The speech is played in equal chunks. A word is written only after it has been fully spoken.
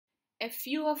A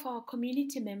few of our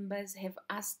community members have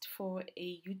asked for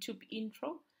a YouTube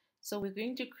intro, so we're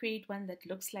going to create one that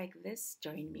looks like this.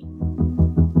 Join me.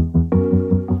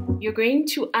 You're going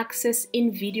to access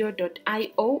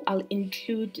invideo.io. I'll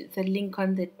include the link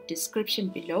on the description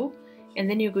below, and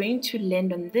then you're going to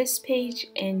land on this page,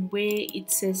 and where it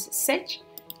says search,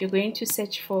 you're going to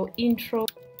search for intro,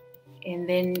 and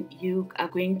then you are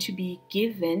going to be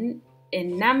given a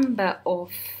number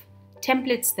of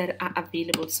templates that are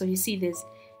available. So you see there's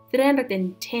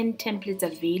 310 templates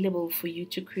available for you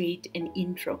to create an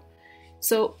intro.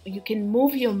 So you can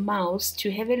move your mouse to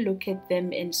have a look at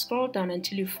them and scroll down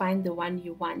until you find the one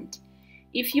you want.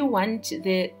 If you want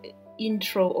the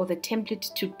intro or the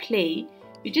template to play,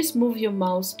 you just move your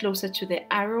mouse closer to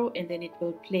the arrow and then it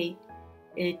will play.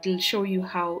 It will show you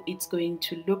how it's going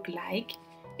to look like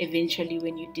eventually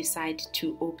when you decide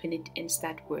to open it and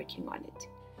start working on it.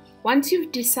 Once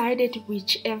you've decided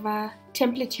whichever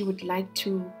template you would like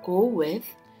to go with,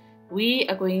 we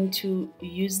are going to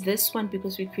use this one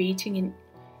because we're creating an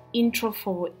intro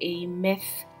for a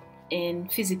math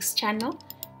and physics channel.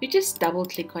 You just double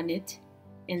click on it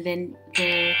and then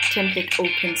the template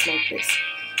opens like this.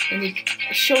 And it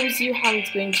shows you how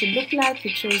it's going to look like.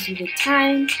 It shows you the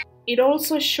time. It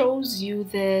also shows you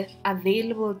the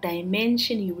available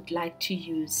dimension you would like to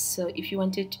use. So if you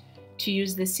wanted to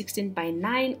use the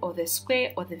 16:9 or the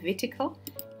square or the vertical,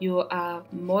 you are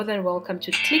more than welcome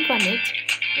to click on it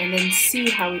and then see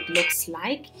how it looks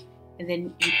like, and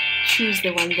then you choose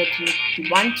the one that you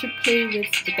want to play with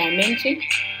the dimension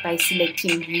by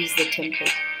selecting use the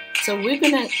template. So we're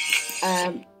gonna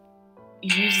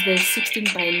use the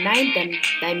 16:9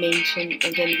 dimension,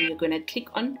 and then we're gonna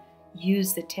click on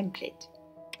use the template.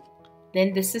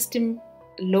 Then the system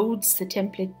loads the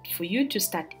template for you to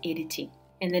start editing.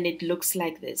 And then it looks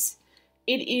like this.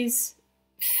 It is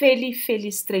fairly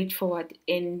straightforward,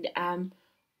 and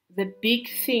the big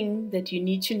thing that you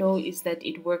need to know is that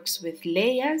it works with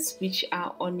layers, which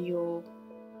are on your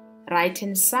right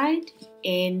hand side,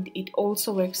 and it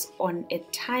also works on a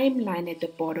timeline at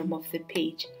the bottom of the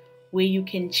page where you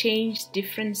can change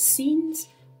different scenes,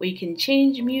 where you can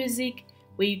change music,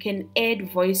 where you can add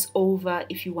voiceover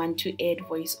if you want to add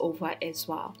voiceover as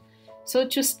well. So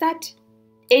to start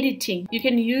editing, you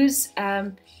can use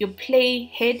your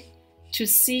playhead to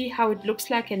see how it looks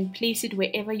like and place it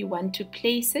wherever you want to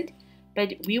place it,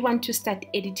 but we want to start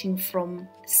editing from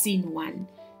scene 1.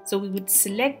 So we would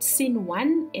select scene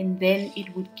 1 and then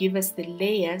it would give us the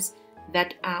layers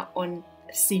that are on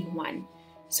scene 1.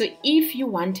 So if you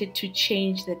wanted to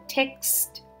change the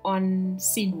text on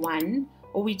scene 1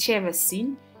 or whichever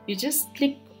scene, you just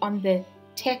click on the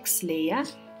text layer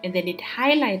and then it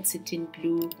highlights it in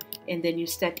blue, and then you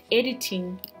start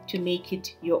editing to make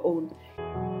it your own.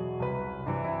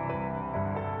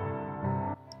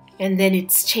 And then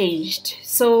it's changed.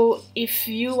 So if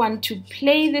you want to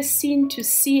play the scene to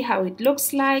see how it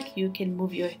looks like, you can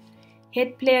move your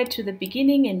head player to the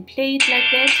beginning and play it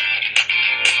like that.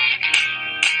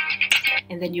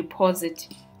 And then you pause it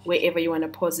wherever you want to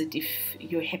pause it if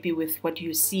you're happy with what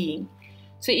you're seeing.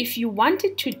 So if you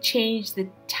wanted to change the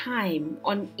time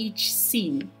on each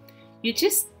scene, you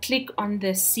just click on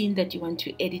the scene that you want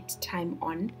to edit time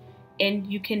on, and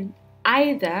you can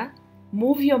either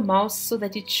move your mouse so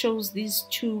that it shows these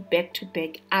two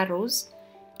back-to-back arrows,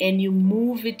 and you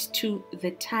move it to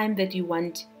the time that you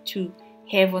want to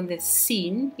have on the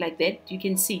scene like that. You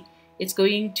can see it's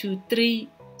going to 3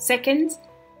 seconds,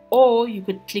 or you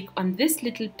could click on this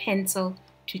little pencil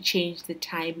to change the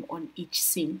time on each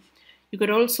scene. You could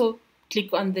also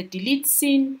click on the delete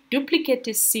scene, duplicate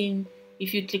the scene.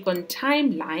 If you click on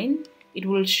timeline, it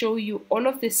will show you all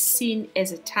of the scene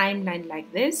as a timeline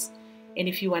like this. And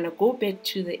if you want to go back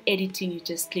to the editing, you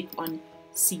just click on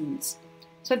scenes.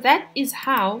 So that is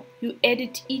how you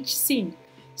edit each scene.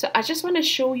 So I just want to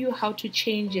show you how to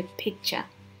change a picture.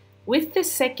 With the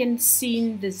second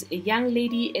scene, there's a young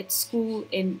lady at school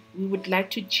and we would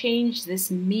like to change this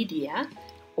media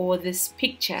or this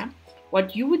picture.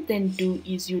 What you would then do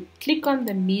is you click on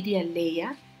the media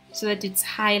layer so that it's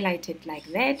highlighted like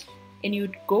that, and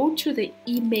you'd go to the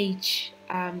image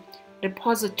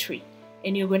repository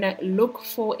and you're going to look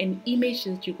for an image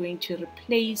that you're going to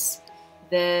replace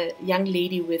the young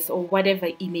lady with, or whatever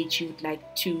image you would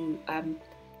like to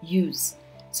use.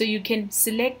 So you can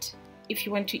select if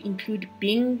you want to include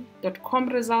bing.com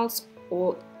results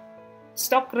or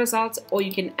stock results, or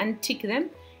you can untick them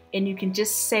and you can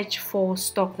just search for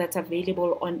stock that's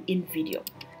available on inVideo.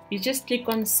 You just click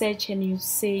on search and you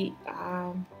say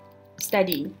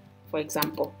studying, for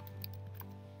example,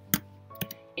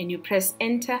 and you press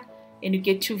enter, and you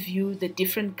get to view the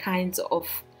different kinds of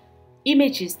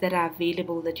images that are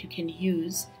available that you can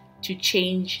use to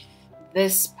change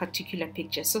this particular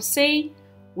picture. So say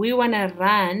we want to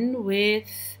run with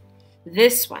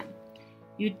this one.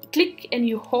 You click and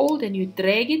you hold and you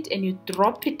drag it and you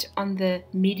drop it on the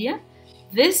media.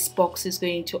 This box is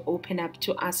going to open up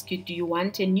to ask you, do you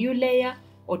want a new layer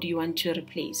or do you want to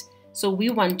replace? So we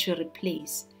want to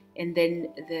replace, and then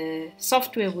the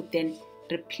software would then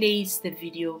replace the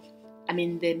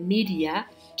the media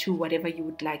to whatever you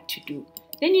would like to do.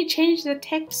 Then you change the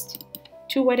text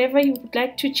to whatever you would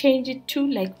like to change it to,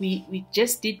 like we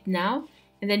just did now,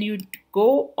 and then you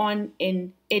go on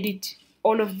and edit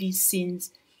all of these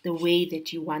scenes the way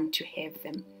that you want to have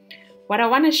them. What I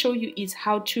want to show you is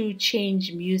how to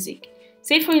change music.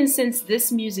 Say for instance,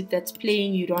 this music that's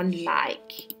playing you don't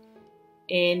like,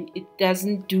 and it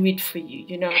doesn't do it for you,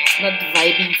 it's not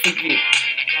vibing for you.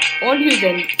 All you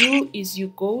then do is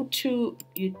you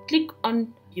click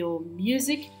on your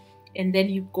music, and then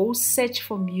you go search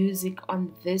for music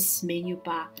on this menu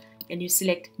bar and you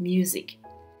select music.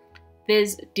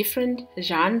 There's different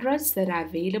genres that are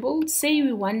available. Say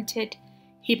we wanted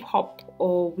hip hop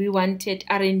or we wanted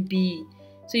R&B.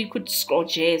 So you could scroll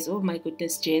jazz. Oh my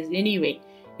goodness, jazz. Anyway,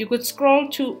 you could scroll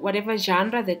to whatever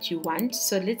genre that you want.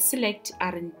 So let's select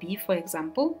R&B, for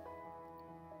example.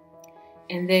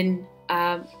 And then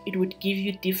it would give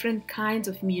you different kinds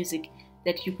of music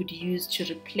that you could use to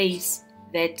replace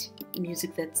that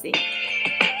music that's there.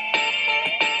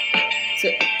 So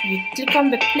you click on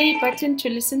the play button to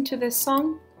listen to the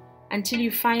song until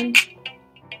you find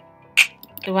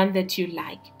the one that you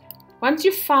like. Once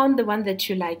you found the one that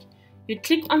you like, you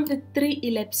click on the 3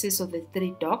 ellipses or the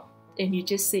 3 dots and you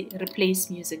just say replace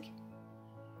music.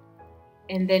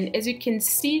 And then as you can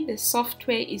see, the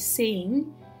software is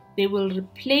saying they will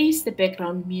replace the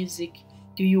background music.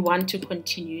 Do you want to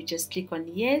continue? Just click on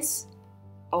yes,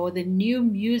 or the new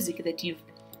music that you've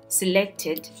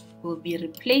selected will be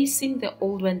replacing the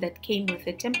old one that came with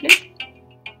the template,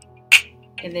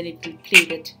 and then it will play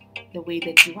it the way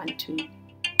that you want to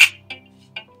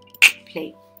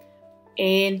play.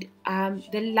 And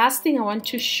the last thing I want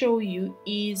to show you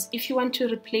is if you want to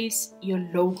replace your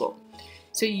logo.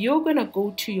 So you're going to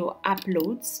go to your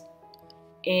uploads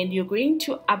and you're going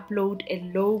to upload a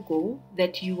logo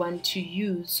that you want to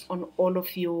use on all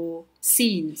of your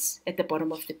scenes at the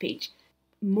bottom of the page.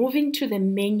 Moving to the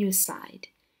menu side,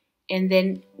 and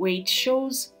then where it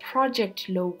shows project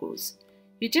logos,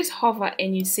 you just hover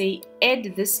and you say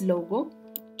add this logo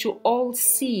to all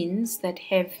scenes that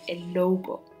have a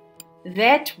logo.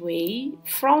 That way,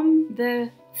 from the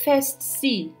first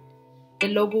scene, the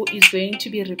logo is going to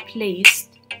be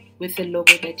replaced with the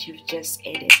logo that you've just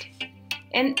added.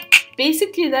 And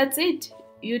basically that's it.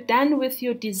 You're done with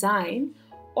your design.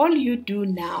 All you do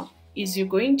now is you're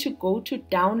going to go to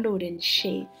download and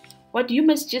share. What you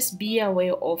must just be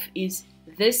aware of is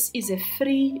this is a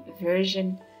free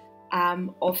version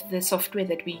of the software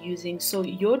that we're using. So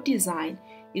your design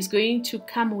is going to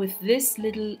come with this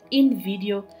little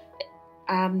inVideo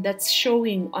that's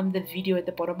showing on the video at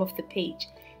the bottom of the page.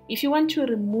 If you want to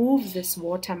remove this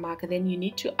watermark, then you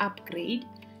need to upgrade.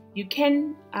 You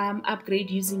can upgrade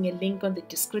using a link on the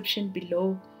description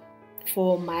below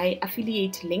for my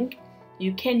affiliate link.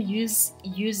 You can use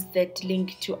that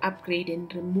link to upgrade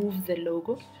and remove the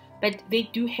logo, but they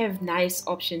do have nice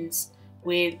options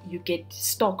where you get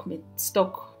stock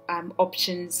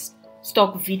options,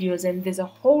 stock videos, and there's a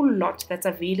whole lot that's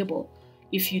available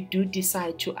if you do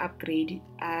decide to upgrade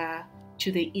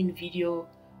to the inVideo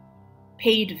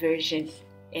paid version.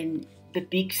 And the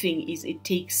big thing is it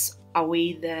takes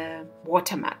away the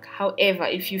watermark. However,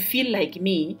 if you feel like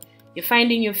me, you're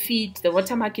finding your feed, the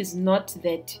watermark is not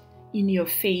that in your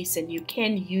face, and you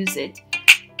can use it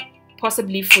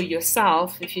possibly for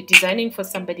yourself. If you're designing for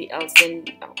somebody else, then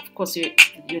of course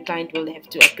your client will have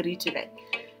to agree to that.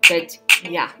 But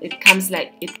yeah, it comes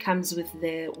with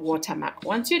the watermark.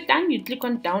 Once you're done, you click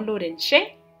on download and share,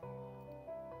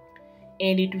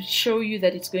 and it will show you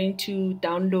that it's going to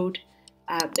download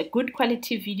a good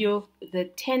quality video. The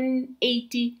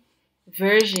 1080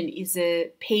 version is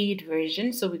a paid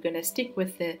version, so we're gonna stick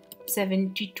with the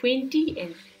 720,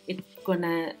 and it's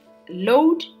gonna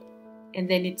load, and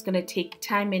then it's gonna take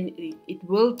time, and it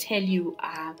will tell you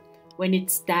when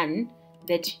it's done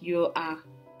that you are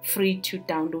free to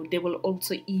download. They will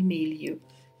also email you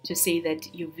to say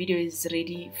that your video is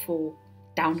ready for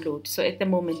download. So at the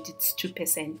moment it's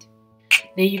 2%.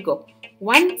 There you go.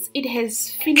 Once it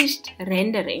has finished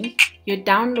rendering, your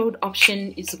download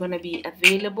option is going to be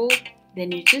available.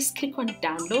 Then you just click on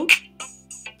download.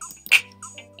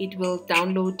 It will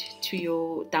download to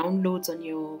your downloads on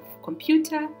your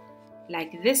computer,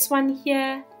 like this one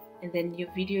here. and then your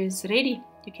video is ready.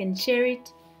 You can share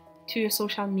it to your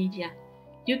social media.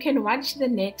 You can watch the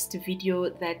next video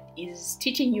that is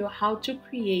teaching you how to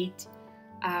create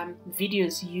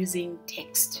videos using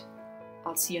text.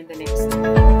 I'll see you in the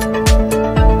next.